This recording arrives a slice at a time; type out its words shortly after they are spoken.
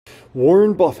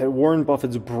Warren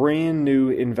Buffett's brand new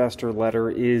investor letter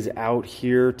is out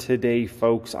here today,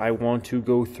 folks. I want to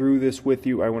go through this with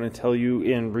you. I want to tell you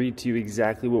and read to you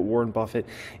exactly what Warren Buffett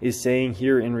is saying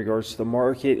here in regards to the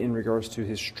market, in regards to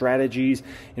his strategies,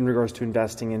 in regards to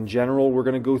investing in general. We're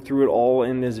going to go through it all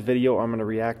in this video. I'm going to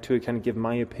react to it, kind of give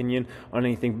my opinion on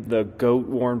anything the GOAT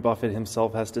Warren Buffett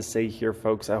himself has to say here,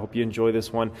 folks. I hope you enjoy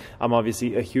this one. I'm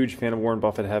obviously a huge fan of Warren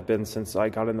Buffett, have been since I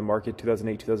got in the market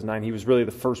 2008, 2009. He was really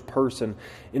the first person,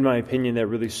 in my opinion, that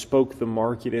really spoke the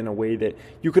market in a way that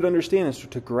you could understand and start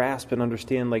to grasp and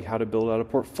understand, like how to build out a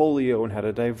portfolio and how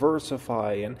to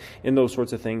diversify and those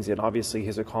sorts of things. And obviously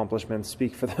his accomplishments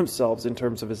speak for themselves in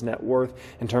terms of his net worth,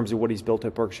 in terms of what he's built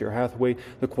at Berkshire Hathaway,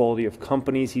 the quality of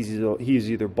companies he's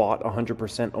either bought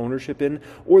 100% ownership in,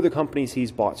 or the companies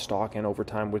he's bought stock in over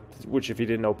time, which if you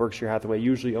didn't know, Berkshire Hathaway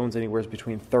usually owns anywhere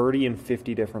between 30 and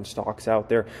 50 different stocks out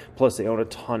there, plus they own a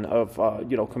ton of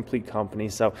complete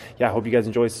companies. So yeah, I hope you guys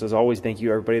enjoy this. As always, thank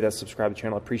you everybody that's subscribed to the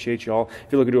channel. I appreciate you all.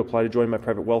 If you're looking to apply to join my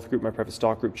private wealth group, my private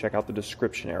stock group, check out the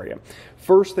description area.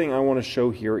 First thing I want to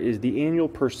show here is the annual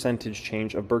percentage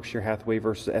change of Berkshire Hathaway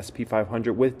versus S&P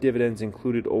 500 with dividends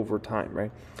included over time,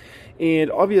 right?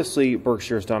 And obviously,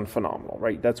 Berkshire's done phenomenal,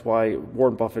 right? That's why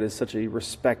Warren Buffett is such a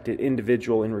respected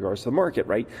individual in regards to the market,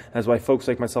 right? That's why folks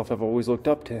like myself have always looked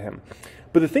up to him.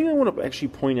 But the thing I want to actually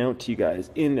point out to you guys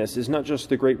in this is not just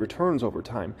the great returns over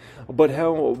time, but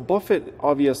how Buffett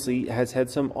obviously has had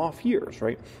some off years,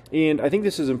 right? And I think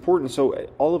this is important. So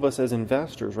all of us as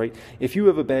investors, right? If you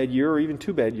have a bad year or even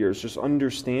 2 bad years, just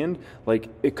understand, like,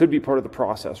 it could be part of the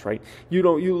process, right? You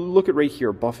look at right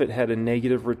here, Buffett had a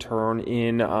negative return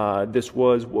in, this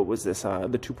was, what was this?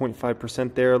 The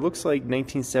 2.5% there. It looks like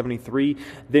 1973.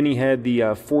 Then he had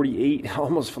the 48,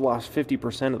 almost lost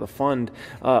 50% of the fund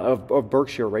of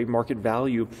Berkshire, right? Market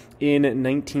value in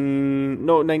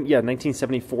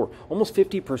 1974, almost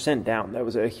 50% down. That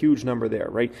was a huge number there,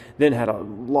 right? Then had a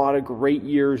lot of great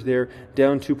years there,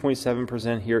 down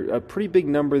 2.7% here, a pretty big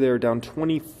number there, down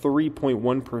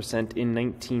 23.1% in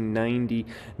 1990,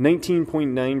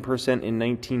 19.9% in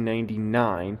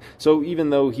 1999. So even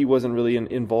though he wasn't really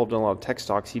involved in a lot of tech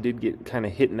stocks, he did get kind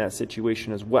of hit in that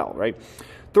situation as well, right?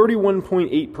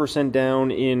 31.8% down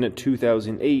in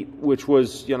 2008, which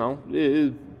was,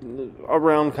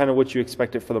 around kind of what you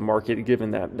expected for the market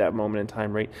given that moment in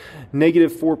time, right? Negative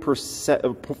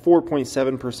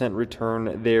 4.7%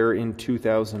 return there in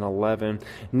 2011,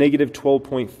 negative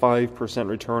 12.5%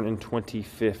 return in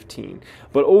 2015.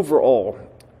 But overall,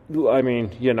 I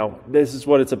mean, this is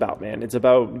what it's about, man. It's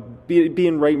about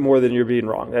being right more than you're being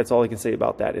wrong. That's all I can say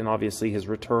about that. And obviously, his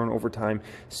return over time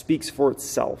speaks for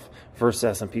itself versus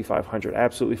S&P 500.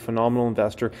 Absolutely phenomenal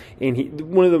investor. And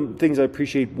one of the things I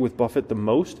appreciate with Buffett the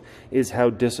most is how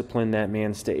disciplined that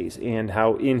man stays and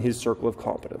how in his circle of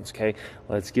competence, okay?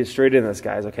 Let's get straight into this,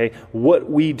 guys, okay?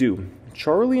 What we do,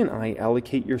 Charlie and I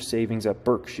allocate your savings at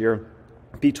Berkshire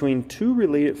between 2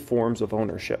 related forms of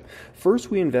ownership. First,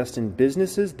 we invest in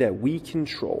businesses that we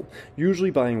control,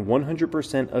 usually buying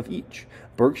 100% of each.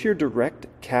 Berkshire direct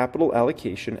capital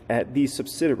allocation at these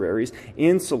subsidiaries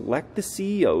and select the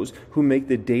CEOs who make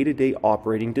the day-to-day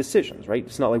operating decisions, right?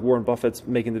 It's not like Warren Buffett's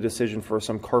making the decision for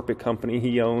some carpet company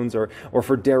he owns or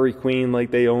for Dairy Queen like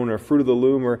they own, or Fruit of the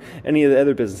Loom, or any of the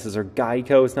other businesses, or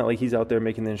Geico. It's not like he's out there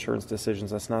making the insurance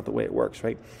decisions. That's not the way it works,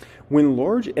 right? When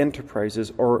large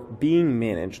enterprises are being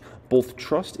managed, both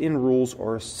trust and rules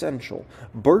are essential.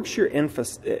 Berkshire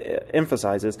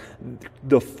emphasizes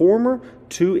the former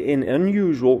to an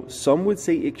unusual, some would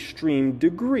say extreme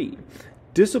degree.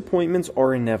 Disappointments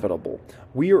are inevitable.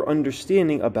 We are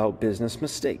understanding about business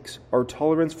mistakes. Our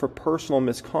tolerance for personal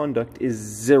misconduct is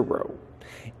 0.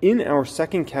 In our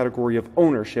second category of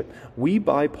ownership, we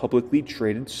buy publicly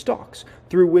traded stocks,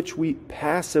 through which we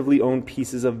passively own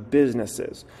pieces of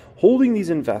businesses. Holding these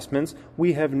investments,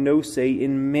 we have no say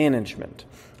in management.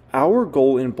 Our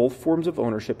goal in both forms of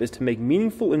ownership is to make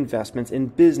meaningful investments in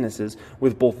businesses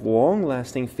with both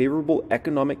long-lasting favorable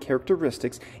economic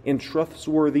characteristics and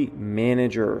trustworthy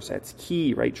managers. That's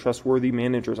key, right? Trustworthy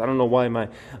managers. I don't know why my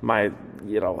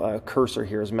cursor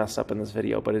here is messed up in this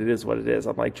video, but it is what it is.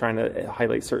 I'm like trying to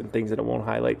highlight certain things that it won't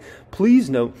highlight. Please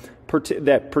note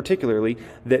particularly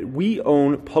that we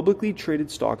own publicly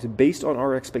traded stocks based on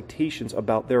our expectations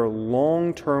about their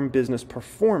long-term business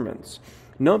performance,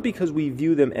 not because we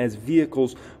view them as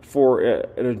vehicles for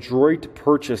an adroit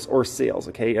purchase or sales,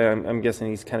 okay? I'm guessing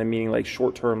he's kind of meaning like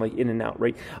short-term, like in and out,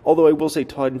 right? Although I will say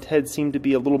Todd and Ted seem to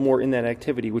be a little more in that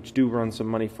activity, which do run some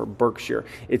money for Berkshire.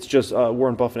 It's just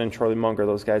Warren Buffett and Charlie Munger,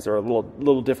 those guys are a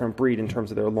little different breed in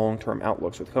terms of their long-term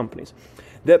outlooks with companies.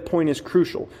 That point is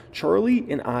crucial. Charlie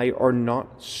and I are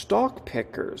not stock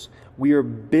pickers. We are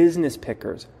business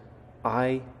pickers.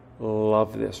 I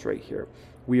love this right here.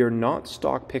 We are not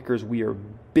stock pickers. We are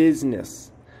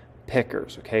business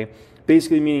pickers, okay?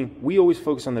 Basically meaning we always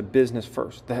focus on the business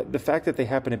first. The fact that they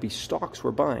happen to be stocks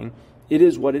we're buying, it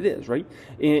is what it is, right?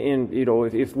 And you know,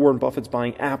 if Warren Buffett's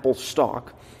buying Apple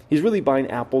stock, he's really buying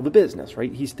Apple the business,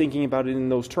 right? He's thinking about it in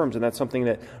those terms, and that's something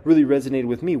that really resonated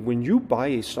with me. When you buy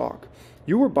a stock,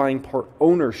 you are buying part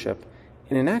ownership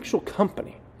in an actual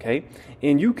company, okay?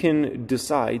 And you can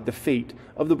decide the fate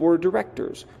of the board of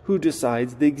directors, who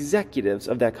decides the executives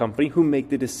of that company, who make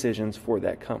the decisions for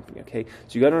that company, okay?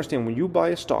 So you got to understand, when you buy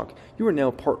a stock, you are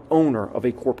now part owner of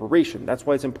a corporation. That's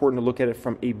why it's important to look at it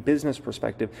from a business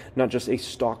perspective, not just a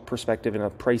stock perspective and a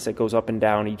price that goes up and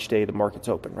down each day the market's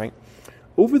open, right?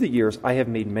 Over the years, I have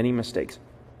made many mistakes.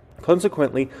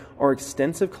 Consequently, our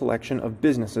extensive collection of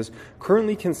businesses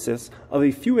currently consists of a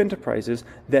few enterprises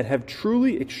that have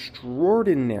truly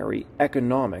extraordinary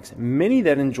economics, many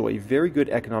that enjoy very good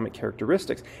economic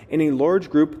characteristics, and a large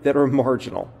group that are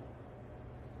marginal.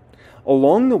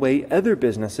 Along the way, other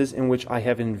businesses in which I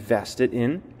have invested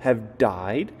in have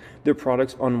died, their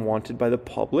products unwanted by the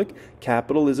public.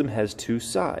 Capitalism has two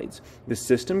sides. The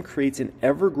system creates an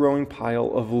ever-growing pile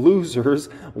of losers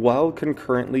while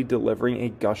concurrently delivering a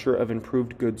gusher of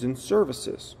improved goods and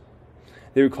services.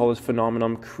 They would call this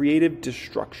phenomenon creative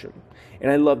destruction.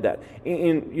 And I love that.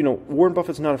 And you know, Warren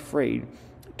Buffett's not afraid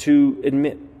to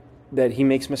admit that he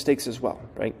makes mistakes as well,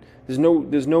 right?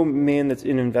 There's no man that's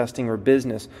in investing or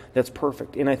business that's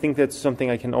perfect. And I think that's something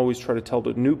I can always try to tell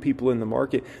to new people in the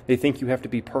market. They think you have to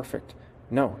be perfect.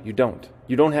 No, you don't.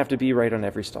 You don't have to be right on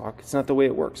every stock. It's not the way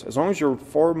it works. As long as you're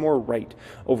far more right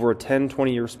over a 10,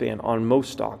 20-year span on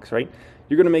most stocks, right,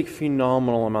 you're going to make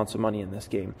phenomenal amounts of money in this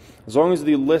game. As long as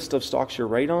the list of stocks you're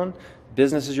right on,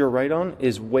 businesses you're right on,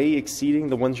 is way exceeding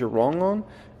the ones you're wrong on,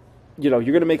 you know,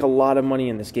 you're going to make a lot of money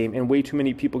in this game. And way too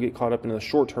many people get caught up in the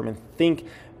short term and think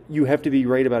you have to be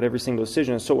right about every single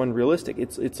decision. It's so unrealistic.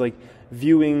 It's like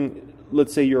viewing,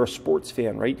 let's say you're a sports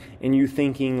fan, right? And you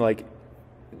thinking like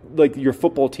your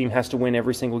football team has to win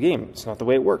every single game. It's not the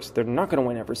way it works. They're not going to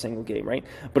win every single game, right?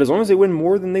 But as long as they win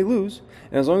more than they lose,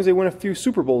 and as long as they win a few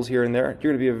Super Bowls here and there,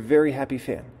 you're going to be a very happy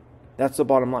fan. That's the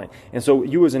bottom line. And so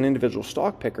you as an individual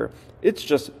stock picker, it's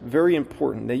just very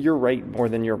important that you're right more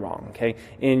than you're wrong, okay?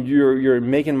 And you're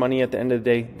making money at the end of the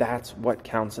day. That's what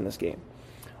counts in this game.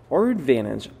 Our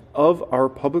advantage of our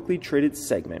publicly traded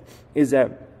segment is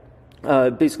that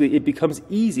basically it becomes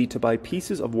easy to buy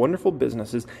pieces of wonderful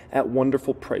businesses at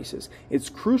wonderful prices. It's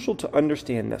crucial to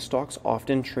understand that stocks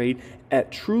often trade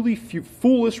at truly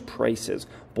foolish prices,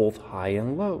 both high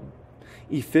and low.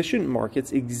 Efficient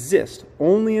markets exist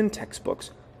only in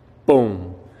textbooks.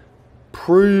 Boom.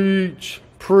 Preach,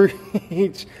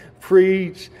 preach,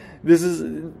 preach.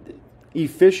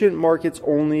 Efficient markets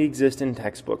only exist in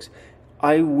textbooks.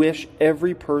 I wish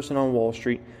every person on Wall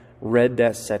Street read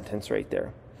that sentence right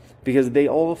there, because they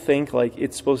all think like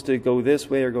it's supposed to go this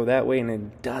way or go that way, and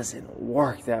it doesn't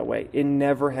work that way. It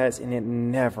never has, and it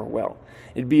never will.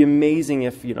 It'd be amazing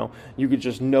if, you know, you could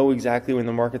just know exactly when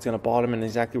the market's going to bottom and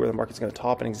exactly where the market's going to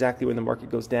top and exactly when the market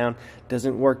goes down. It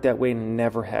doesn't work that way, and it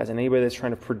never has. And anybody that's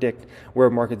trying to predict where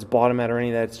a market's bottom at or any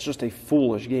of that, it's just a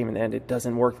foolish game in the end. It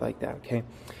doesn't work like that, okay?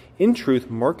 In truth,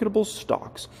 marketable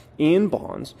stocks and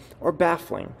bonds are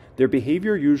baffling. Their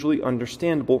behavior usually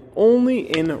understandable only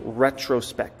in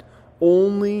retrospect.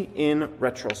 Only in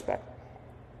retrospect.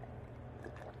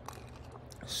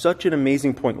 Such an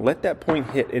amazing point. Let that point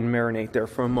hit and marinate there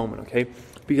for a moment, okay?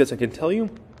 Because I can tell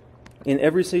you, in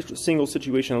every single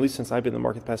situation, at least since I've been in the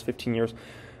market the past 15 years,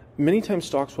 many times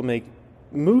stocks will make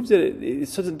moves that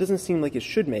it doesn't seem like it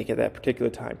should make at that particular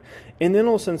time. And then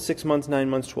all of a sudden 6 months, 9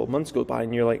 months, 12 months go by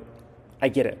and you're like, I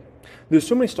get it. There's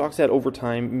so many stocks that over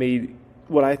time made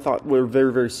what I thought were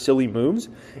very, very silly moves,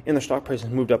 and the stock price has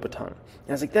moved up a ton. And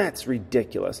I was like, that's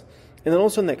ridiculous. And then all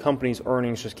of a sudden that company's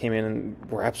earnings just came in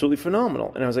and were absolutely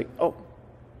phenomenal. And I was like, oh,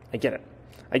 I get it.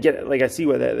 I get it. Like, I see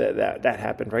why that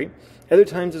happened, right? Other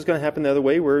times it's going to happen the other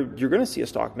way, where you're going to see a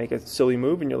stock make a silly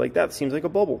move and you're like, that seems like a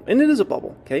bubble. And it is a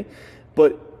bubble, okay?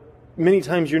 But many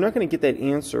times you're not going to get that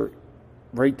answer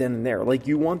right then and there. Like,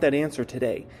 you want that answer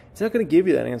today. It's not going to give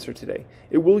you that answer today.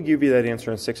 It will give you that answer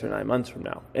in 6 or 9 months from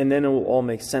now. And then it will all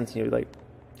make sense. And you're like,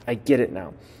 I get it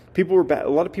now. A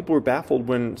lot of people were baffled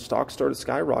when stocks started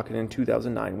skyrocketing in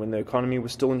 2009, when the economy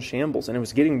was still in shambles, and it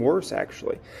was getting worse,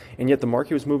 actually. And yet the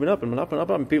market was moving up and up and up,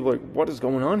 and people were like, what is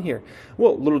going on here?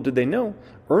 Well, little did they know,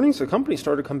 earnings of companies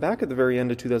started to come back at the very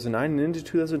end of 2009 and into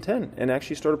 2010, and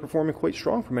actually started performing quite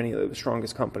strong for many of the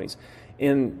strongest companies.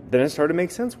 And then it started to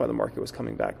make sense why the market was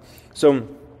coming back. So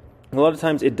a lot of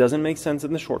times it doesn't make sense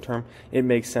in the short term, it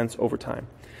makes sense over time.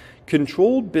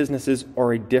 Controlled businesses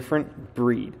are a different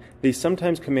breed. They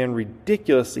sometimes command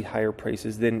ridiculously higher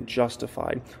prices than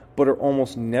justified, but are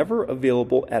almost never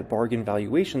available at bargain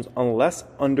valuations unless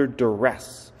under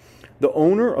duress. The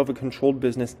owner of a controlled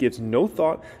business gives no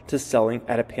thought to selling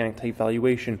at a panic-type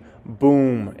valuation.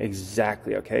 Boom,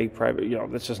 exactly, okay?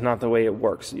 Private, that's just not the way it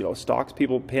works. Stocks,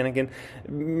 people panicking,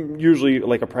 usually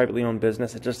like a privately owned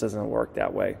business, it just doesn't work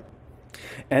that way.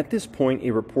 At this point,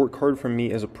 a report card from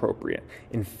me is appropriate.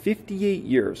 In 58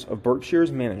 years of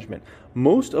Berkshire's management,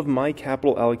 most of my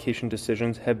capital allocation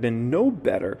decisions have been no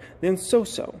better than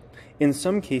so-so. In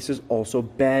some cases, also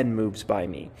bad moves by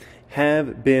me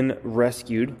have been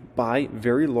rescued by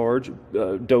very large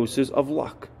doses of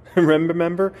luck.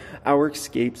 Remember our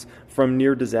escapes from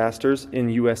near disasters in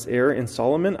U.S. Air and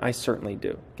Solomon? I certainly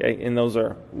do. Okay, and those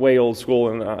are way old school,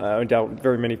 and I doubt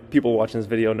very many people watching this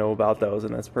video know about those,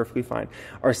 and that's perfectly fine.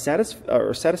 Our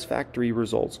satisfactory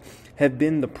results have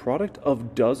been the product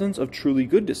of dozens of truly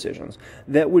good decisions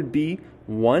that would be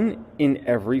one in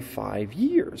every 5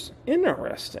 years.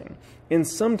 Interesting. And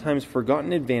sometimes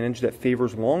forgotten advantage that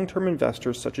favors long-term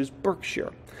investors such as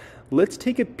Berkshire. Let's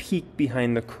take a peek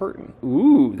behind the curtain.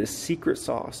 Ooh, the secret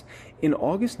sauce. In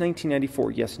August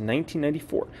 1994, yes,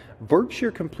 1994,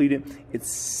 Berkshire completed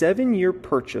its 7-year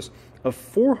purchase of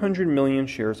 400 million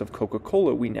shares of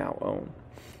Coca-Cola we now own.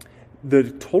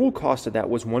 The total cost of that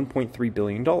was $1.3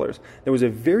 billion. There was a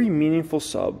very meaningful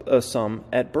sum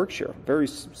at Berkshire, very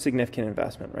significant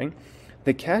investment, right?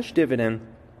 The cash dividend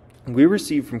we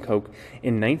received from Coke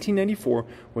in 1994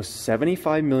 was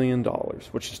 $75 million,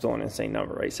 which is still an insane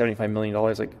number, right? $75 million,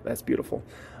 like, that's beautiful.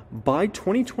 By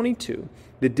 2022,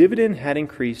 the dividend had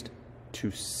increased to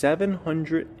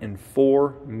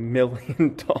 $704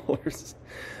 million.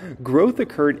 Growth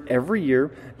occurred every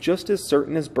year, just as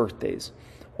certain as birthdays.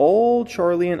 All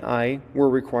Charlie and I were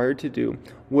required to do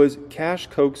was cash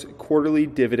Coke's quarterly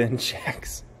dividend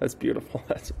checks. That's beautiful.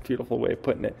 That's a beautiful way of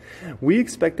putting it. We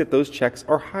expect that those checks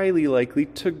are highly likely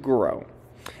to grow.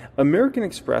 American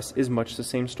Express is much the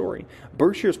same story.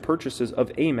 Berkshire's purchases of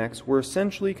Amex were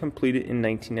essentially completed in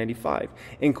 1995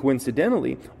 and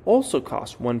coincidentally also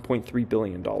cost $1.3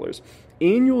 billion.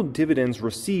 Annual dividends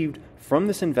received from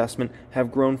this investment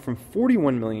have grown from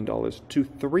 $41 million to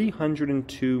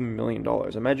 $302 million.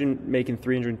 Imagine making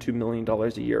 $302 million a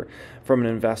year from an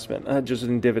investment, just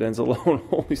in dividends alone.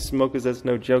 Holy smokers, that's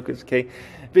no joke. Okay,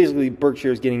 basically,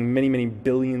 Berkshire is getting many, many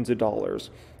billions of dollars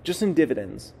just in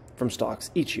dividends from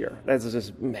stocks each year. That's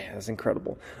just, man, that's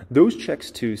incredible. Those checks,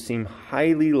 too, seem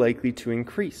highly likely to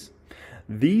increase.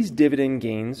 These dividend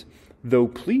gains, though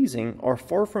pleasing, are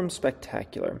far from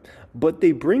spectacular, but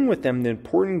they bring with them the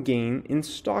important gain in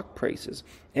stock prices.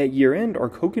 At year-end, our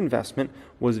Coke investment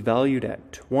was valued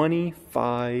at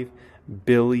 $25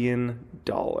 billion,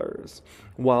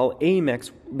 while Amex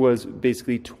was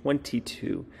basically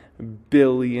 $22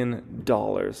 billion.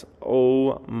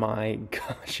 Oh my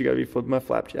gosh, you gotta be flipping my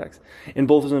flapjacks. And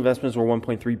both those investments were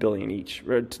 $1.3 billion each.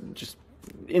 Just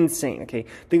insane. Okay,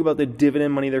 think about the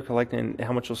dividend money they're collecting and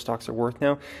how much those stocks are worth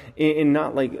now, and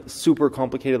not like super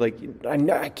complicated. Like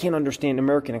I can't understand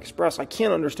American Express, I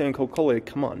can't understand Coca-Cola.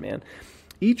 Come on, man.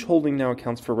 Each holding now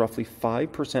accounts for roughly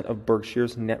 5% of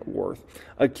Berkshire's net worth,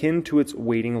 akin to its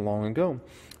weighting long ago.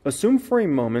 Assume for a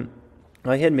moment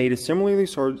I had made a similarly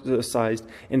sized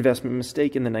investment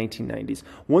mistake in the 1990s,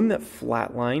 one that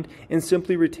flatlined and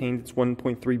simply retained its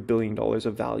 $1.3 billion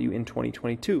of value in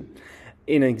 2022.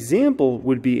 An example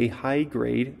would be a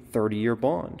high-grade 30-year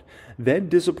bond. That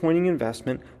disappointing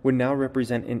investment would now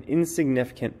represent an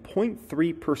insignificant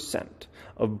 0.3%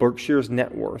 of Berkshire's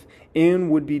net worth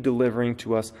and would be delivering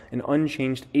to us an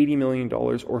unchanged $80 million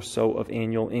or so of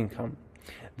annual income.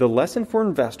 The lesson for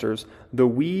investors: the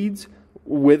weeds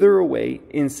wither away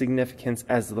in significance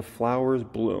as the flowers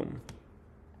bloom.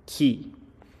 Key.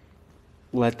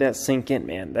 Let that sink in,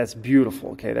 man. That's beautiful,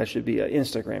 okay? That should be an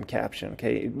Instagram caption,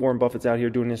 okay? Warren Buffett's out here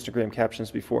doing Instagram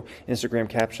captions before Instagram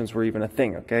captions were even a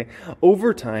thing, okay?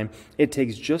 Over time, it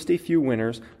takes just a few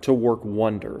winners to work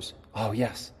wonders. Oh,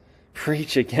 yes.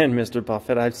 Preach again, Mr.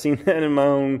 Buffett. I've seen that in my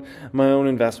own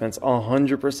investments.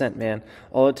 100%, man.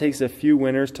 All it takes is a few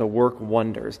winners to work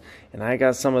wonders. And I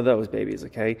got some of those babies,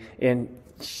 okay? And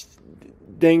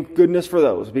thank goodness for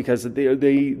those, because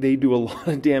they do a lot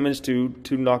of damage to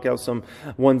knock out some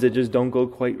ones that just don't go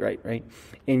quite right?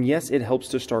 And yes, it helps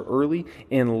to start early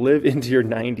and live into your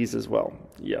 90s as well.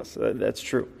 Yes, that's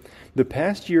true. The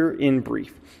past year in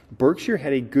brief, Berkshire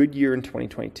had a good year in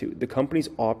 2022. The company's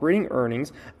operating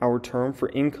earnings, our term for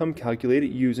income calculated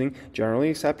using generally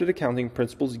accepted accounting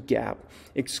principles GAAP,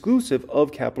 exclusive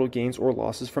of capital gains or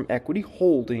losses from equity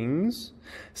holdings,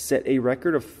 set a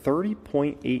record of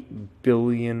 $30.8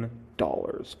 billion.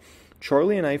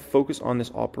 Charlie and I focus on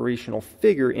this operational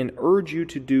figure and urge you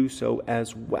to do so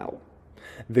as well.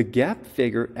 The GAAP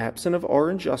figure, absent of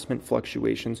our adjustment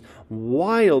fluctuations,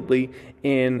 wildly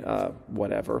in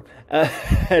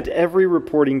at every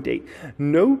reporting date.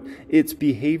 Note its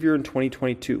behavior in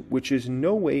 2022, which is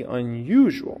no way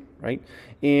unusual, right?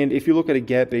 And if you look at a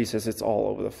GAAP basis, it's all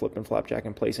over the flip and flapjack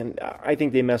in place. And I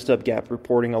think they messed up GAAP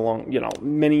reporting along,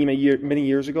 many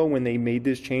years ago when they made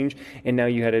this change. And now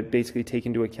you had to basically take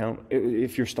into account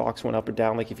if your stocks went up or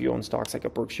down, like if you own stocks like a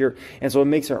Berkshire. And so it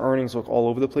makes their earnings look all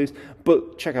over the place.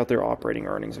 But check out their operating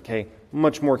earnings, okay?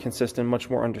 Much more consistent, much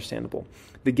more understandable.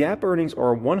 The GAAP earnings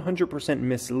are 100%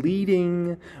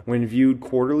 misleading when viewed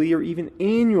quarterly or even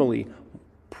annually.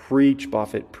 Preach,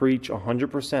 Buffett, preach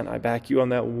 100%. I back you on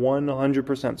that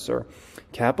 100%, sir.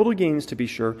 Capital gains, to be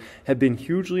sure, have been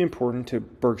hugely important to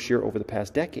Berkshire over the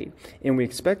past decade, and we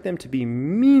expect them to be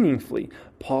meaningfully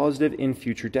positive in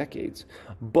future decades.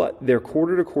 But their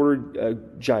quarter-to-quarter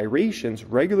gyrations,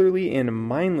 regularly and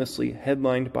mindlessly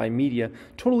headlined by media,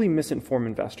 totally misinform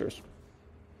investors.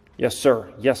 Yes,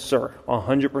 sir. Yes, sir.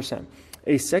 100%.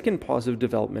 A second positive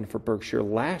development for Berkshire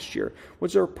last year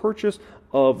was our purchase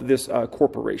of this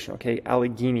corporation,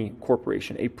 Allegheny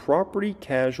Corporation, a property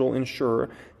casual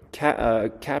insurer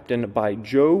captained by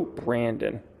Joe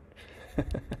Brandon.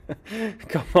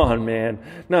 Come on, man.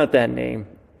 Not that name.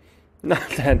 Not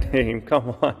that name.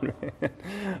 Come on, man.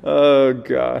 Oh,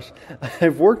 gosh.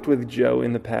 I've worked with Joe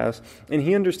in the past, and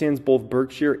he understands both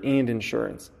Berkshire and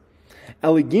insurance.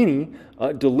 Allegheny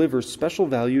delivers special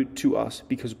value to us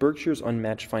because Berkshire's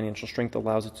unmatched financial strength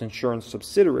allows its insurance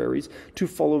subsidiaries to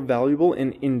follow valuable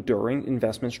and enduring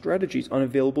investment strategies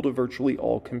unavailable to virtually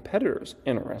all competitors.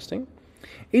 Interesting.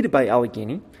 Aided by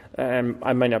Allegheny,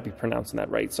 I might not be pronouncing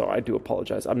that right, so I do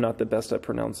apologize. I'm not the best at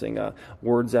pronouncing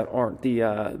words that aren't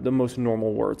the most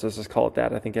normal words. Let's just call it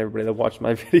that. I think everybody that watched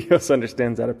my videos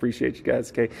understands that. I appreciate you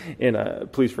guys, okay?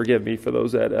 And please forgive me for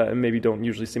those that maybe don't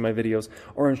usually see my videos.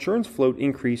 Our insurance float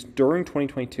increased during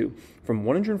 2022 from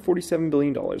 $147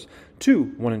 billion to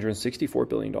 $164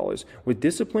 billion. With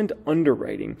disciplined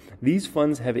underwriting, these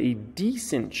funds have a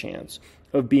decent chance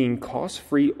of being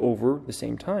cost-free over the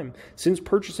same time. Since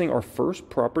purchasing our first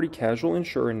property casual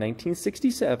insurer in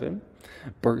 1967,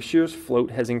 Berkshire's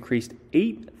float has increased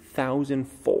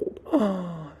 8,000-fold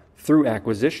through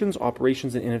acquisitions,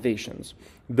 operations, and innovations.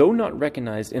 Though not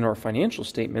recognized in our financial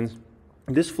statements,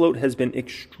 this float has been an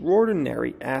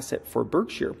extraordinary asset for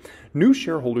Berkshire. New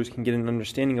shareholders can get an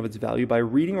understanding of its value by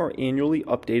reading our annually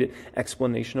updated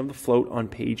explanation of the float on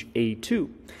page A2.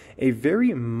 A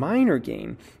very minor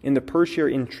gain in the per-share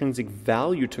intrinsic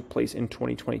value took place in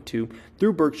 2022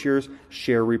 through Berkshire's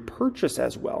share repurchase,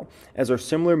 as well as our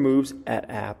similar moves at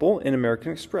Apple and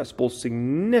American Express, both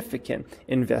significant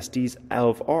investees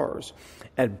of ours.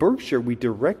 At Berkshire, we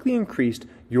directly increased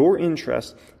your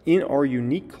interest in our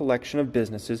unique collection of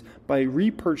businesses by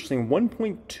repurchasing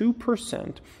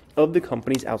 1.2% of the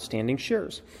company's outstanding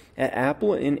shares. At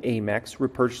Apple and Amex,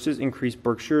 repurchases increased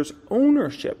Berkshire's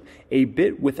ownership a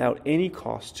bit without any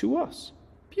cost to us.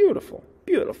 Beautiful,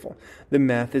 beautiful. The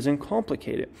math isn't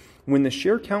complicated. When the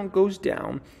share count goes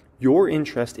down, your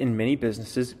interest in many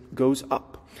businesses goes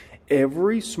up.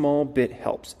 Every small bit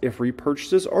helps. If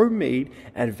repurchases are made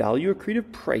at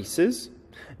value-accretive prices,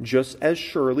 just as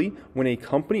surely when a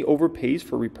company overpays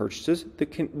for repurchases,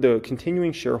 the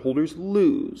continuing shareholders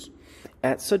lose.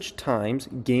 At such times,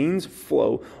 gains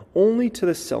flow only to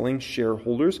the selling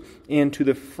shareholders and to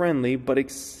the friendly but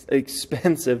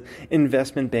expensive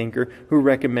investment banker who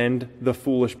recommend the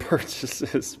foolish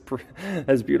purchases.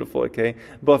 That's beautiful, okay?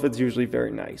 Buffett's usually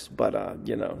very nice, but,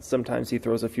 sometimes he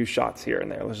throws a few shots here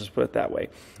and there. Let's just put it that way.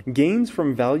 Gains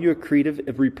from value-accretive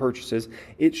repurchases,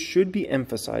 it should be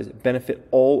emphasized, benefit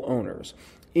all owners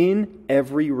in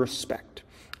every respect.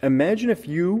 Imagine, if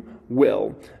you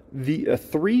will, the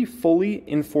three fully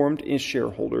informed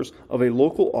shareholders of a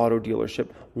local auto dealership,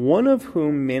 one of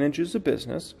whom manages a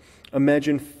business.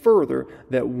 Imagine further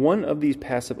that one of these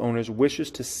passive owners wishes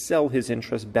to sell his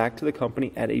interest back to the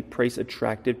company at a price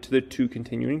attractive to the two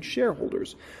continuing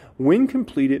shareholders. When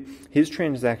completed, his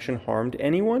transaction harmed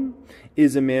anyone?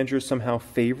 Is a manager somehow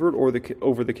favored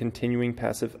over the continuing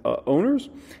passive owners?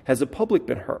 Has the public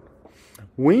been hurt?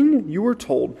 When you are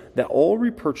told that all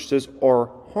repurchases are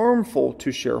harmful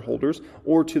to shareholders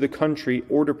or to the country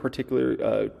or to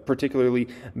particularly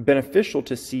beneficial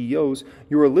to CEOs,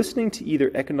 you are listening to either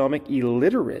economic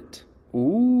illiterate,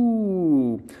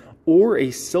 or a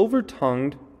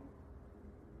silver-tongued,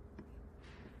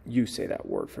 you say that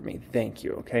word for me, thank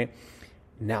you, okay?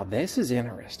 Now this is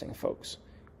interesting, folks,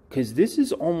 because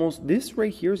this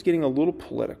right here is getting a little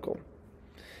political.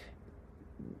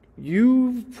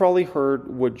 You've probably heard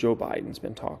what Joe Biden's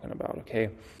been talking about, okay?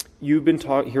 You've been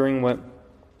hearing what,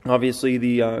 obviously,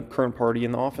 the current party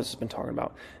in the office has been talking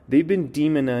about. They've been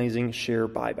demonizing share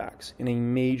buybacks in a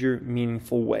major,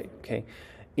 meaningful way, okay?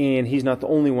 And he's not the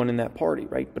only one in that party,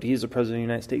 right? But he's the president of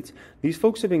the United States. These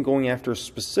folks have been going after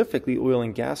specifically oil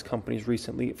and gas companies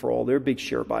recently for all their big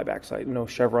share buybacks. I know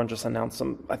Chevron just announced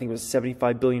some, I think it was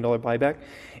 $75 billion buyback.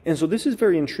 And so this is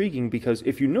very intriguing because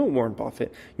if you know Warren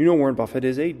Buffett, you know Warren Buffett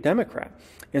is a Democrat.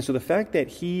 And so the fact that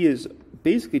he is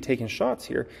basically taking shots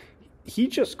here, he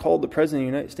just called the president of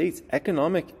the United States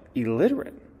economic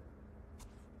illiterate.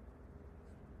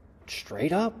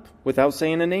 Straight up, without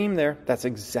saying a name there. That's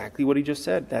exactly what he just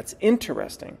said. That's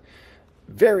interesting.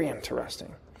 Very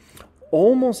interesting.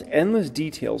 Almost endless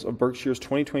details of Berkshire's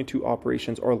 2022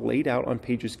 operations are laid out on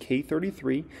pages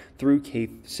K33 through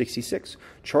K66.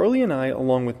 Charlie and I,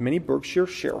 along with many Berkshire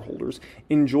shareholders,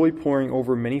 enjoy poring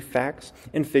over many facts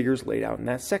and figures laid out in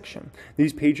that section.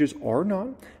 These pages are not,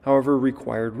 however,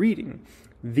 required reading.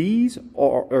 There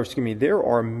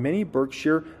are many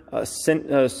Berkshire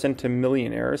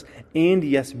centimillionaires and,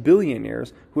 yes,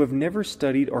 billionaires who have never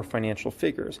studied our financial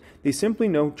figures. They simply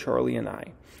know Charlie and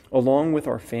I, along with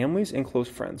our families and close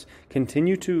friends,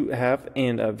 continue to have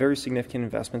very significant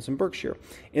investments in Berkshire,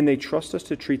 and they trust us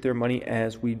to treat their money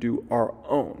as we do our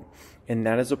own, and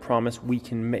that is a promise we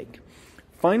can make.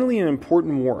 Finally, an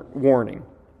important warning.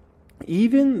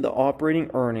 Even the operating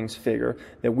earnings figure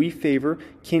that we favor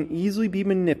can easily be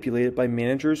manipulated by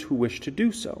managers who wish to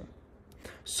do so.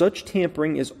 Such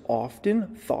tampering is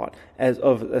often thought as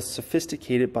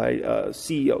sophisticated by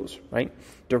CEOs, right?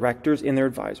 Directors and their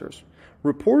advisors.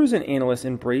 Reporters and analysts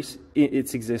embrace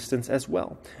its existence as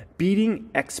well. Beating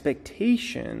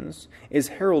expectations is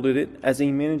heralded as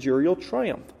a managerial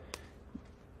triumph.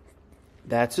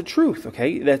 That's the truth,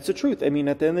 okay? That's the truth. I mean,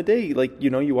 at the end of the day,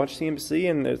 you watch CNBC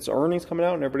and it's earnings coming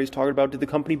out and everybody's talking about, did the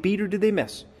company beat or did they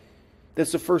miss?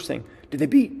 That's the first thing. Did they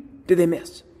beat? Did they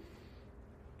miss?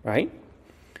 Right?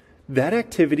 That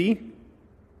activity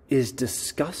is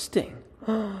disgusting.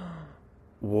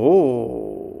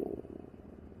 Whoa.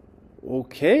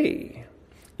 Okay.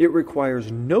 It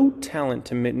requires no talent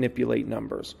to manipulate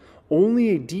numbers. Only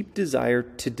a deep desire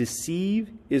to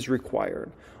deceive is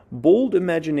required. Bold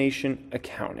imagination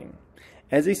accounting.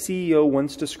 As a CEO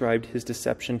once described his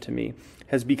deception to me,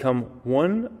 has become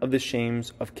one of the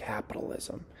shames of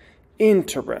capitalism.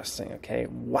 Interesting, okay?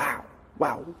 Wow.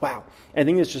 I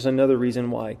think it's just another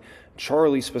reason why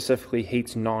Charlie specifically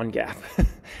hates non-GAAP.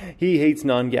 He hates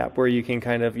non-GAAP, where you can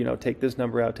kind of, take this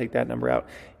number out, take that number out.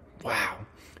 Wow.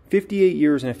 58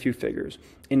 years and a few figures.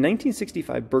 In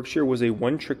 1965, Berkshire was a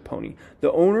one-trick pony.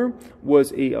 The owner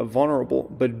was a vulnerable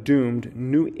but doomed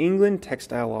New England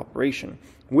textile operation,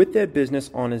 with that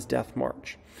business on his death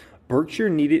march. Berkshire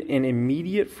needed an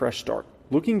immediate fresh start.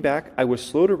 Looking back, I was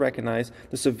slow to recognize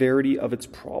the severity of its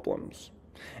problems.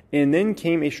 And then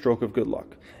came a stroke of good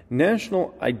luck.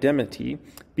 National indemnity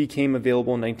became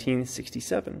available in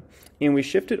 1967, and we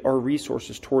shifted our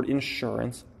resources toward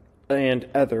insurance and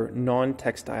other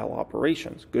non-textile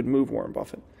operations. Good move, Warren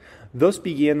Buffett. Thus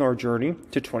began our journey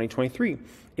to 2023,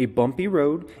 a bumpy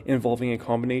road involving a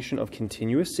combination of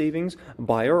continuous savings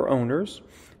by our owners,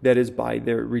 that is, by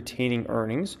their retaining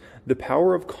earnings, the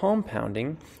power of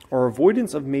compounding, our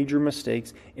avoidance of major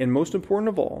mistakes, and most important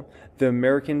of all, the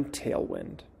American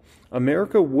tailwind.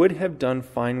 America would have done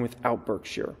fine without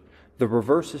Berkshire. The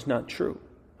reverse is not true.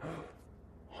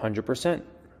 100%.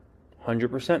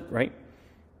 100%, right?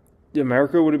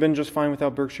 America would have been just fine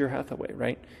without Berkshire Hathaway,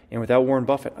 right? And without Warren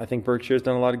Buffett. I think Berkshire's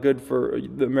done a lot of good for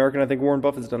the American. I think Warren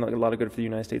Buffett's done a lot of good for the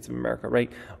United States of America,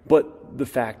 right? But the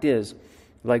fact is,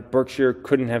 Berkshire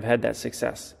couldn't have had that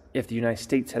success if the United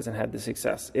States hasn't had the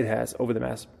success it has over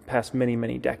the past many,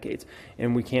 many decades.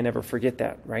 And we can't ever forget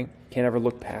that, right? Can't ever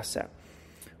look past that.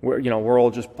 We're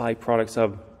all just byproducts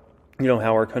of,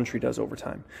 how our country does over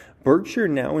time. Berkshire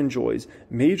now enjoys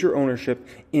major ownership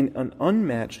in an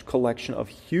unmatched collection of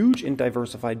huge and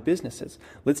diversified businesses.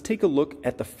 Let's take a look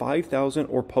at the 5,000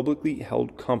 or publicly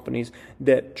held companies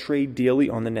that trade daily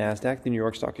on the NASDAQ, the New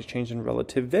York Stock Exchange, and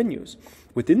relative venues.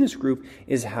 Within this group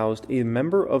is housed a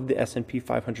member of the S&P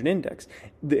 500 index,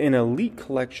 an elite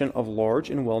collection of large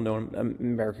and well-known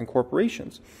American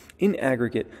corporations. In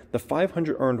aggregate, the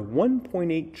 500 earned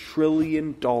 $1.8 trillion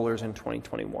in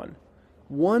 2021.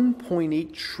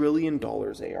 $1.8 trillion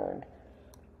they earned.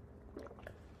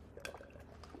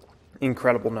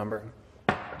 Incredible number.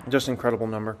 Just incredible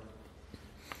number.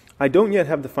 I don't yet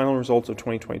have the final results of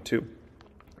 2022.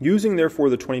 Using, therefore,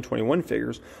 the 2021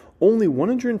 figures, only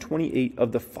 128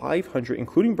 of the 500,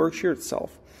 including Berkshire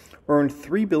itself, earned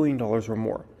 $3 billion or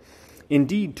more.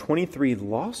 Indeed, 23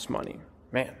 lost money.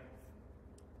 Man,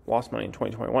 lost money in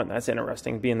 2021. That's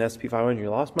interesting. Being the S&P 500, you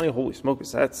lost money? Holy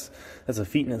smokes, that's a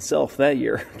feat in itself that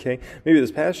year. Okay, maybe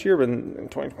this past year, but in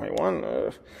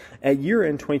 2021. At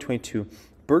year-end 2022,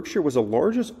 Berkshire was the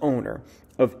largest owner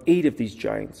of 8 of these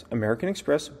giants: American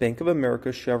Express, Bank of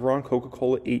America, Chevron,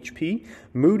 Coca-Cola, HP,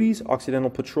 Moody's,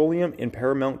 Occidental Petroleum, and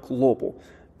Paramount Global.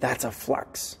 That's a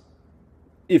flex.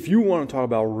 If you want to talk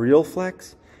about real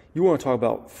flex, you want to talk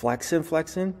about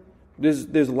flexing,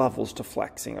 there's levels to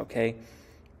flexing, okay?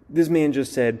 This man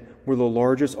just said we're the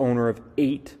largest owner of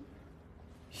 8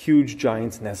 huge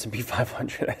giants in the S&P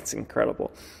 500. That's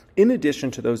incredible. In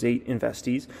addition to those 8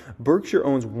 investees, Berkshire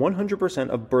owns 100%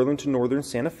 of Burlington Northern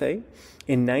Santa Fe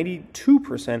and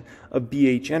 92% of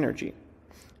BH Energy,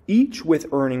 each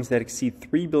with earnings that exceed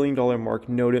 $3 billion mark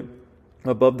noted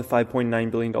above the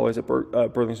 $5.9 billion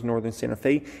at Burlington Northern Santa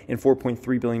Fe and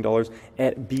 $4.3 billion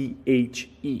at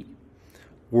BHE.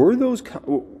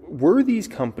 Were these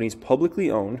companies publicly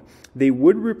owned, they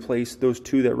would replace those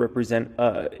 2 that represent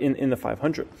in the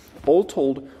 500. All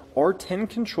told, our 10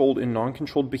 controlled and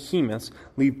non-controlled behemoths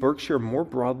leave Berkshire more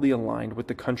broadly aligned with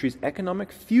the country's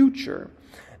economic future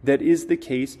than is the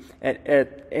case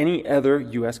at any other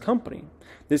U.S. company.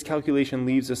 This calculation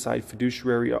leaves aside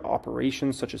fiduciary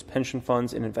operations such as pension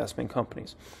funds and investment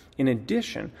companies. In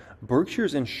addition,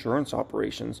 Berkshire's insurance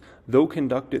operations, though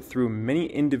conducted through many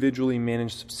individually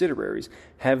managed subsidiaries,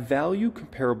 have value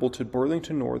comparable to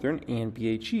Burlington Northern and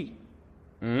BHE.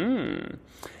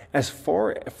 As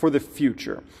far for the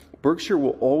future, Berkshire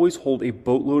will always hold a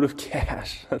boatload of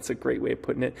cash. That's a great way of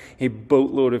putting it. A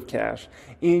boatload of cash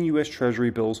in U.S. Treasury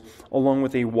bills, along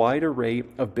with a wide array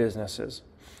of businesses.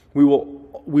 We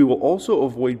will also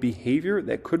avoid behavior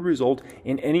that could result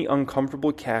in any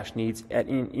uncomfortable cash needs at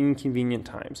inconvenient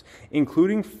times,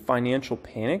 including financial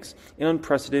panics and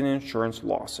unprecedented insurance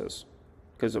losses.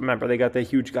 Because remember, they got the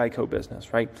huge Geico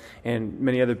business, right? And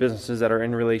many other businesses that are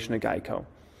in relation to Geico.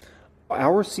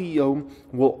 Our CEO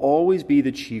will always be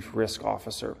the chief risk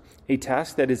officer, a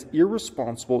task that is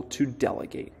irresponsible to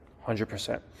delegate,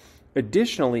 100%.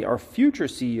 Additionally, our future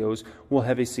CEOs will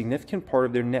have a significant part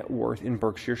of their net worth in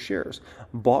Berkshire shares,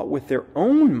 bought with their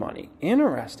own money.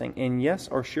 Interesting. And yes,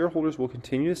 our shareholders will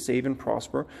continue to save and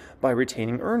prosper by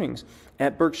retaining earnings.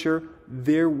 At Berkshire,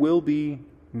 there will be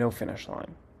no finish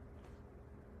line.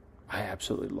 I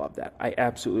absolutely love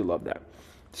that.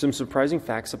 Some surprising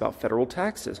facts about federal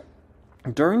taxes.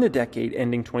 During the decade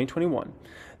ending 2021,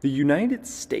 the United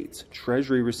States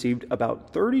Treasury received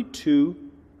about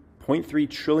 $32.3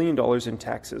 trillion in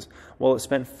taxes, while it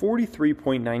spent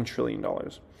 $43.9 trillion.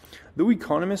 Though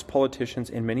economists,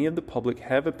 politicians, and many of the public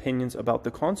have opinions about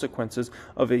the consequences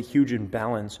of a huge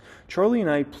imbalance, Charlie and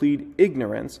I plead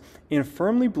ignorance and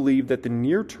firmly believe that the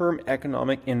near-term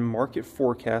economic and market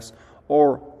forecasts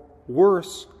are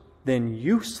worse than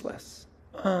useless.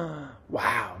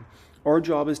 Wow. Our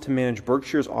job is to manage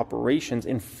Berkshire's operations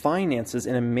and finances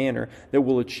in a manner that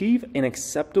will achieve an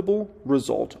acceptable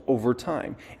result over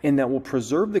time and that will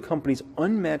preserve the company's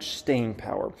unmatched staying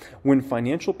power when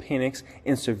financial panics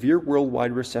and severe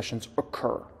worldwide recessions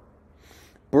occur.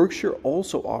 Berkshire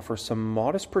also offers some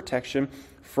modest protection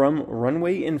from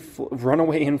runaway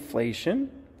inflation.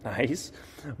 Nice.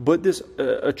 But this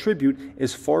attribute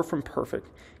is far from perfect.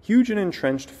 Huge and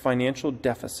entrenched financial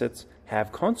deficits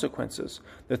have consequences.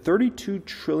 The $32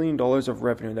 trillion of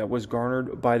revenue that was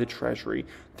garnered by the Treasury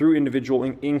through individual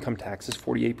income taxes,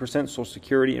 48%, Social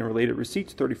Security and related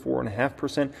receipts,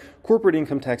 34.5%, corporate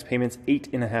income tax payments,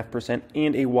 8.5%,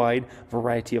 and a wide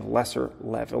variety of lesser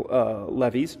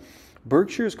levies.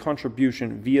 Berkshire's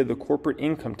contribution via the corporate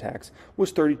income tax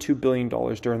was $32 billion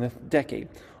during the decade,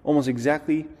 almost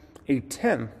exactly a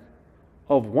tenth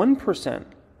of 1%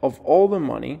 of all the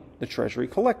money the Treasury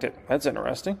collected. That's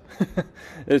interesting.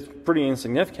 It's pretty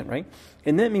insignificant, right?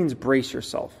 And that means brace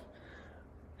yourself.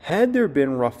 Had there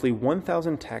been roughly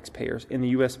 1,000 taxpayers in the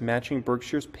U.S. matching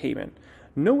Berkshire's payment,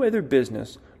 no other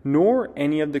business, nor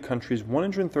any of the country's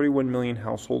 131 million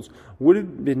households would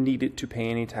have been needed to pay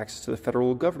any taxes to the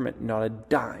federal government, not a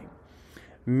dime.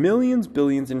 Millions,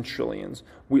 billions, and trillions.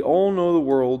 We all know the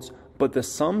world's, but the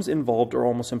sums involved are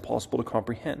almost impossible to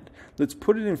comprehend. Let's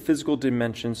put it in physical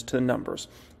dimensions to the numbers.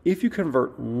 If you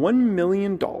convert $1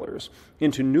 million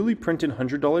into newly printed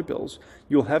 $100 bills,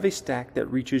 you'll have a stack that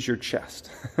reaches your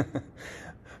chest.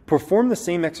 Perform the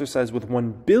same exercise with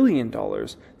 $1 billion.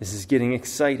 This is getting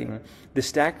exciting. The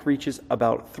stack reaches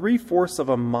about 3/4 of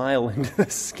a mile into the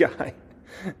sky.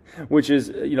 Which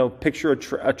is, picture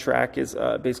a track is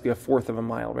basically 1/4 of a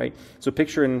mile, right? So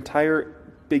picture an entire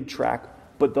big track,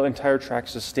 but the entire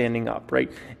track's just standing up,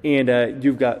 right? And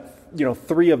you've got,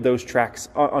 3 of those tracks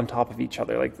on top of each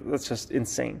other. Like, that's just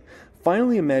insane.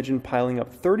 Finally, imagine piling up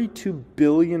 $32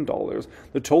 billion, the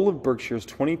total of Berkshire's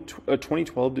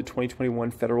 2012 to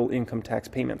 2021 federal income tax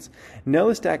payments. Now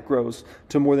the stack grows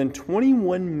to more than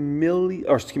 21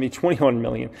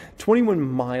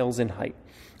 miles in height,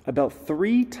 about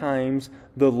 3 times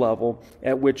the level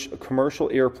at which commercial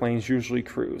airplanes usually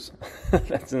cruise.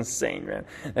 That's insane, man.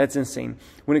 That's insane.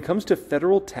 When it comes to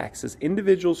federal taxes,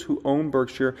 individuals who own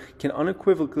Berkshire can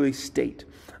unequivocally state,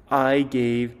 I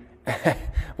gave at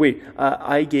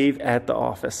the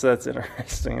office. That's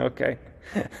interesting. Okay.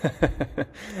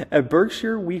 At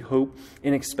Berkshire, we hope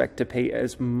and expect to pay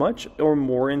as much or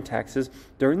more in taxes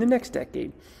during the next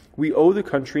decade. We owe the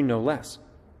country no less.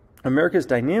 America's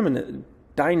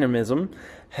dynamism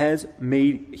has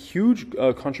made huge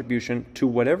contribution to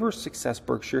whatever success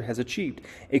Berkshire has achieved,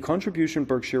 a contribution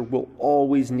Berkshire will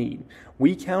always need.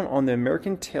 We count on the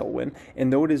American tailwind,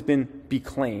 and though it has been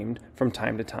beclaimed from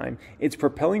time to time, its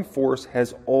propelling force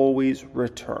has always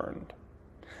returned.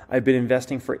 I've been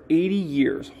investing for 80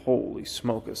 years. Holy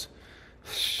smokers.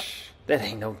 That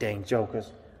ain't no dang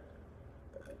jokers.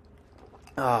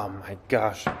 Oh my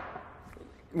gosh.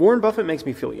 Warren Buffett makes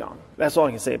me feel young. That's all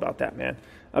I can say about that, man.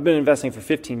 I've been investing for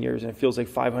 15 years, and it feels like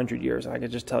 500 years. And I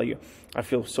can just tell you, I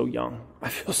feel so young. I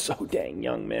feel so dang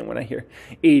young, man, when I hear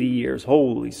 80 years.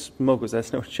 Holy smokers,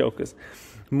 that's no jokers.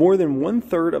 More than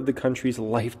 1/3 of the country's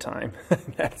lifetime.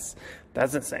 That's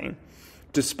insane.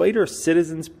 Despite our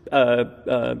citizens'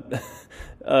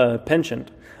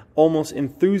 penchant, almost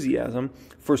enthusiasm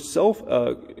for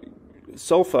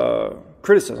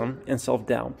self-criticism and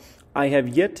self-doubt, I have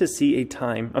yet to see a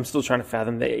time, I'm still trying to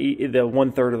fathom the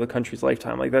 1/3 of the country's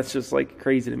lifetime. Like, that's just like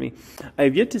crazy to me. I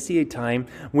have yet to see a time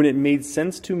when it made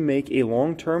sense to make a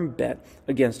long-term bet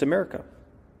against America.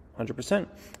 100%.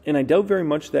 And I doubt very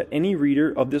much that any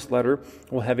reader of this letter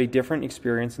will have a different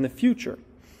experience in the future.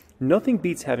 Nothing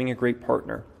beats having a great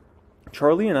partner.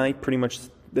 Charlie and I pretty much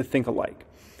think alike,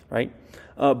 right?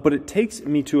 But it takes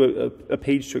me to a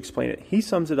page to explain it. He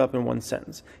sums it up in one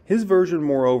sentence. His version,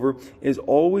 moreover, is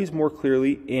always more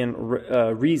clearly and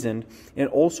reasoned, and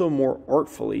also more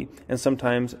artfully, and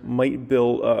sometimes might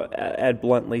add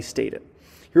bluntly stated.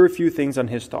 Here are a few things on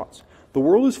his thoughts. The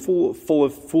world is full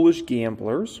of foolish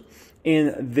gamblers,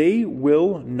 and they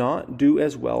will not do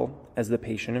as well as the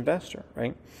patient investor,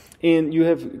 right? And you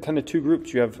have kind of 2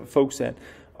 groups. You have folks that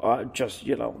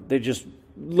they just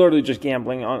literally just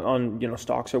gambling on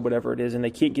stocks or whatever it is, and they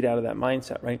can't get out of that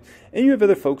mindset, right? And you have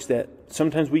other folks that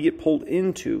sometimes we get pulled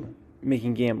into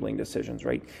making gambling decisions,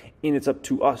 right? And it's up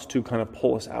to us to kind of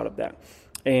pull us out of that.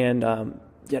 And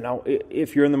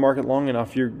if you're in the market long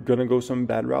enough, you're gonna go some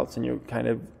bad routes, and you kind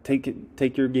of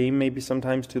take your game maybe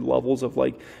sometimes to levels of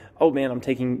like, oh man, I'm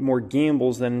taking more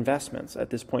gambles than investments at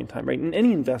this point in time, right? And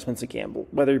any investment's a gamble,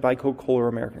 whether you buy Coca-Cola or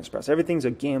American Express, everything's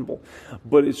a gamble.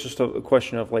 But it's just a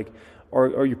question of like,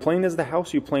 are you playing as the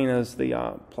house, or are you playing as the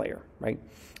player, right?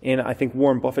 And I think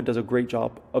Warren Buffett does a great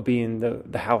job of being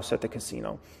the house at the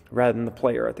casino rather than the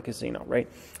player at the casino, right?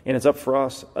 And it's up for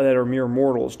us that are mere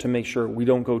mortals to make sure we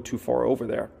don't go too far over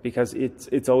there, because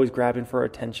it's always grabbing for our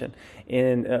attention.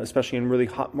 And especially in really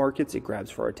hot markets, it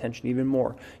grabs for our attention even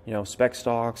more. Spec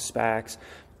stocks, SPACs,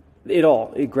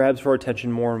 it grabs for our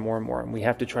attention more and more and more. And we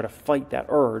have to try to fight that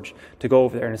urge to go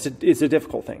over there. And it's a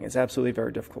difficult thing. It's absolutely a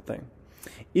very difficult thing.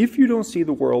 If you don't see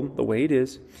the world the way it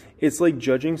is, it's like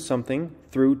judging something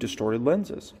through distorted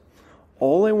lenses.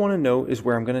 All I want to know is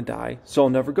where I'm going to die, so I'll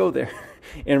never go there.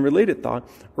 And related thought,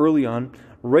 early on,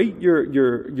 write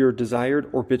your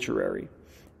desired obituary,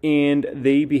 and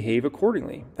they behave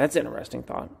accordingly. That's an interesting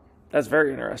thought. That's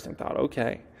very interesting thought.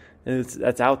 Okay.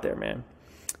 That's out there, man.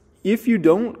 If you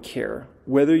don't care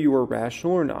whether you are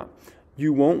rational or not,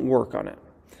 you won't work on it.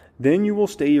 Then you will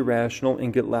stay irrational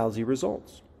and get lousy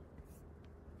results.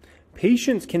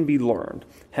 Patience can be learned.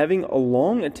 Having a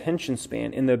long attention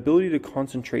span and the ability to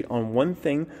concentrate on one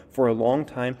thing for a long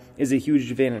time is a huge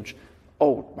advantage.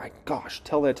 Oh my gosh,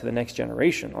 tell that to the next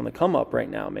generation on the come up right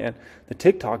now, man. The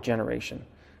TikTok generation.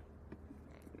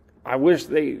 I wish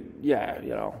they,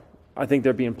 I think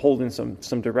they're being pulled in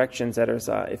some directions that is,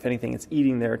 if anything, it's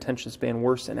eating their attention span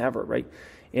worse than ever, right?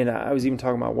 And I was even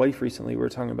talking to my wife recently. We were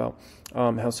talking about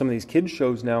how some of these kids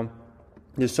shows now,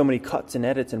 there's so many cuts and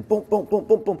edits and boom, boom, boom,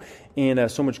 boom, boom, and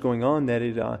so much going on that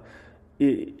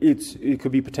it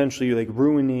could be potentially like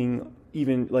ruining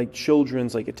even like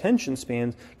children's like attention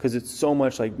spans because it's so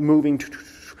much like moving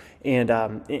and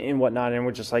whatnot. And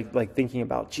we're just like thinking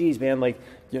about, geez, man, like,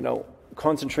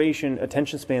 concentration,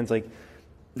 attention spans, like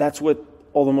that's what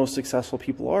all the most successful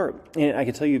people are. And I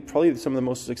can tell you probably some of the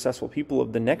most successful people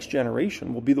of the next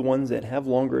generation will be the ones that have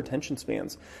longer attention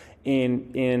spans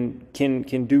and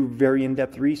can do very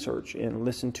in-depth research and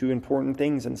listen to important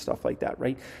things and stuff like that,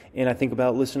 right? And I think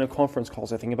about listening to conference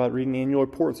calls. I think about reading annual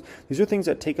reports. These are things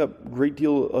that take up a great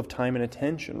deal of time and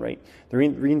attention, right? They're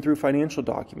reading through financial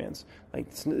documents. Like,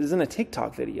 this isn't a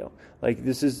TikTok video. Like,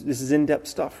 this is in-depth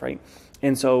stuff, right?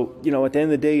 And so, at the end of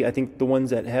the day, I think the ones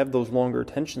that have those longer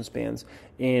attention spans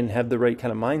and have the right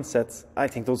kind of mindsets, I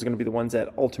think those are going to be the ones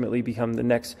that ultimately become the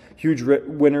next huge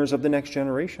winners of the next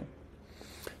generation.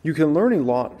 You can learn a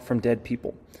lot from dead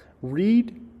people.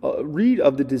 Read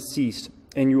of the deceased,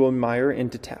 and you will admire and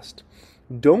detest.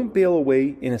 Don't bail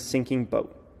away in a sinking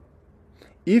boat.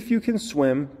 If you can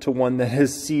swim to one that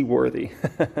is seaworthy.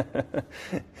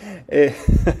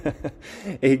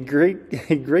 a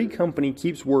great company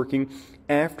keeps working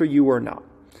after you are not.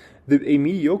 A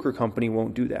mediocre company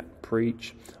won't do that.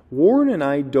 Preach. Warren and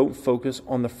I don't focus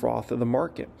on the froth of the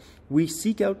market. We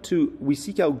seek out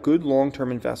good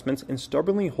long-term investments and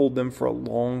stubbornly hold them for a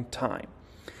long time.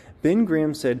 Ben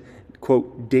Graham said,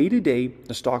 quote, day to day,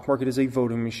 the stock market is a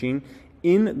voting machine.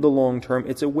 In the long term,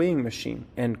 it's a weighing machine,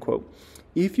 end quote.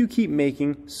 If you keep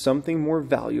making something more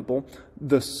valuable,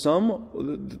 then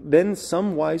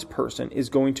some wise person is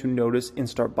going to notice and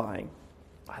start buying.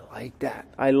 I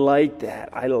like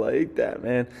that,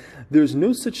 man. There's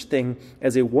no such thing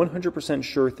as a 100%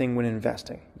 sure thing when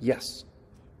investing. Yes.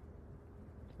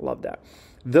 Love that.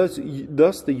 Thus,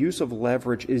 the use of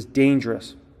leverage is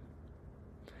dangerous.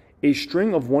 A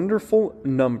string of wonderful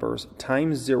numbers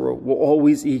times 0 will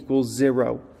always equal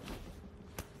 0.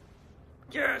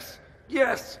 Yes.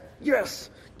 Yes, yes,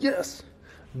 yes.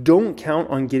 Don't count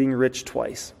on getting rich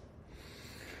twice.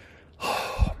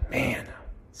 Oh, man.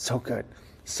 So good.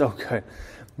 So good.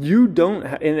 You don't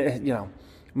have,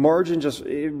 margin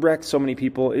it wrecked so many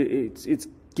people. It's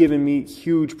given me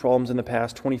huge problems in the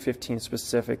past, 2015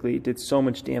 specifically. It did so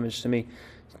much damage to me.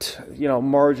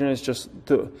 Margin is just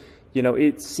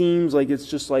it seems like it's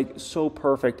just like so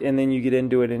perfect, and then you get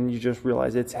into it and you just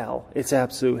realize it's hell. It's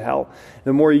absolute hell.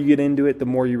 The more you get into it, the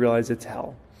more you realize it's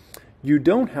hell. You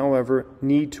don't, however,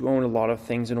 need to own a lot of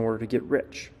things in order to get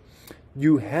rich.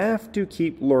 You have to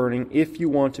keep learning if you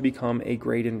want to become a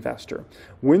great investor.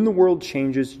 When the world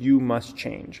changes, you must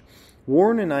change.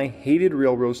 Warren and I hated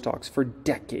railroad stocks for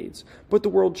decades, but the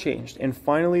world changed, and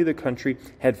finally the country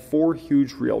had 4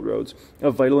 huge railroads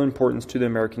of vital importance to the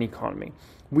American economy.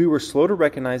 We were slow to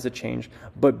recognize the change,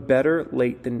 but better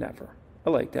late than never.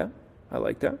 I like that.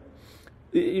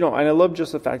 And I love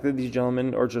just the fact that these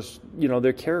gentlemen are just,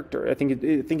 their character. I think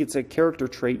it's a character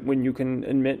trait when you can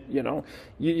admit,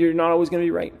 you're not always going to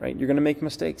be right? You're going to make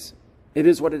mistakes. It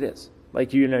is what it is.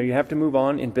 Like, you have to move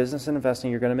on. In business and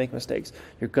investing, you're going to make mistakes.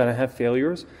 You're going to have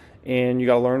failures, and you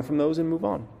got to learn from those and move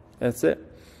on. That's it.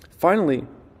 Finally,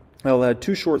 I'll add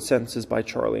 2 short sentences by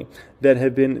Charlie that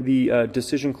have been the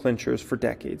decision clinchers for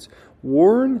decades.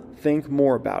 Warren, think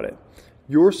more about it.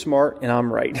 You're smart and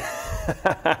I'm right.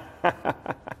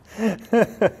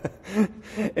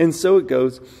 And so it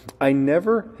goes. I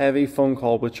never have a phone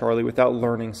call with Charlie without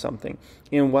learning something.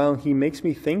 And while he makes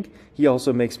me think, he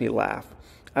also makes me laugh.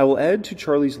 I will add to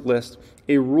Charlie's list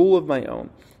a rule of my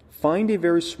own. Find a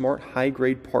very smart,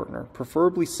 high-grade partner,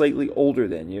 preferably slightly older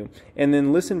than you, and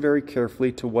then listen very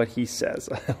carefully to what he says.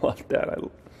 I love that.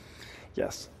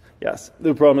 Yes.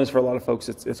 The problem is for a lot of folks,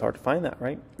 it's hard to find that,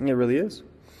 right? It really is.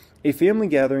 A family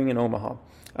gathering in Omaha.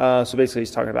 So basically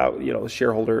he's talking about,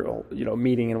 shareholder,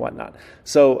 meeting and whatnot.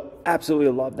 So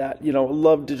absolutely love that.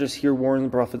 Love to just hear Warren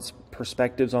Buffett's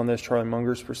perspectives on this, Charlie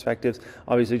Munger's perspectives.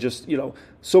 Obviously just,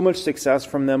 so much success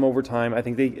from them over time. I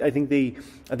think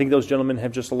those gentlemen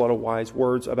have just a lot of wise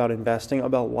words about investing,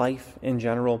 about life in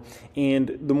general.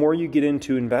 And the more you get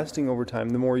into investing over time,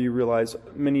 the more you realize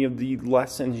many of the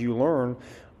lessons you learn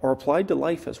are applied to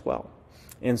life as well.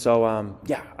 And so,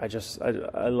 yeah,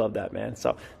 I love that, man.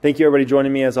 So thank you, everybody,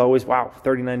 joining me as always. Wow,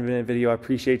 39-minute video. I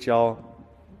appreciate y'all.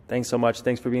 Thanks so much.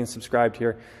 Thanks for being subscribed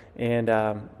here. And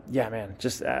yeah, man,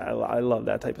 just I love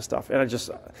that type of stuff.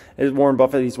 And Warren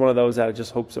Buffett, he's one of those that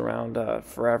just hopes around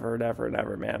forever and ever and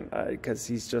ever, man, because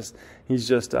he's just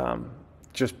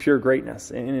pure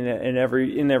greatness in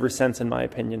every sense, in my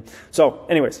opinion. So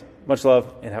anyways, much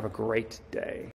love and have a great day.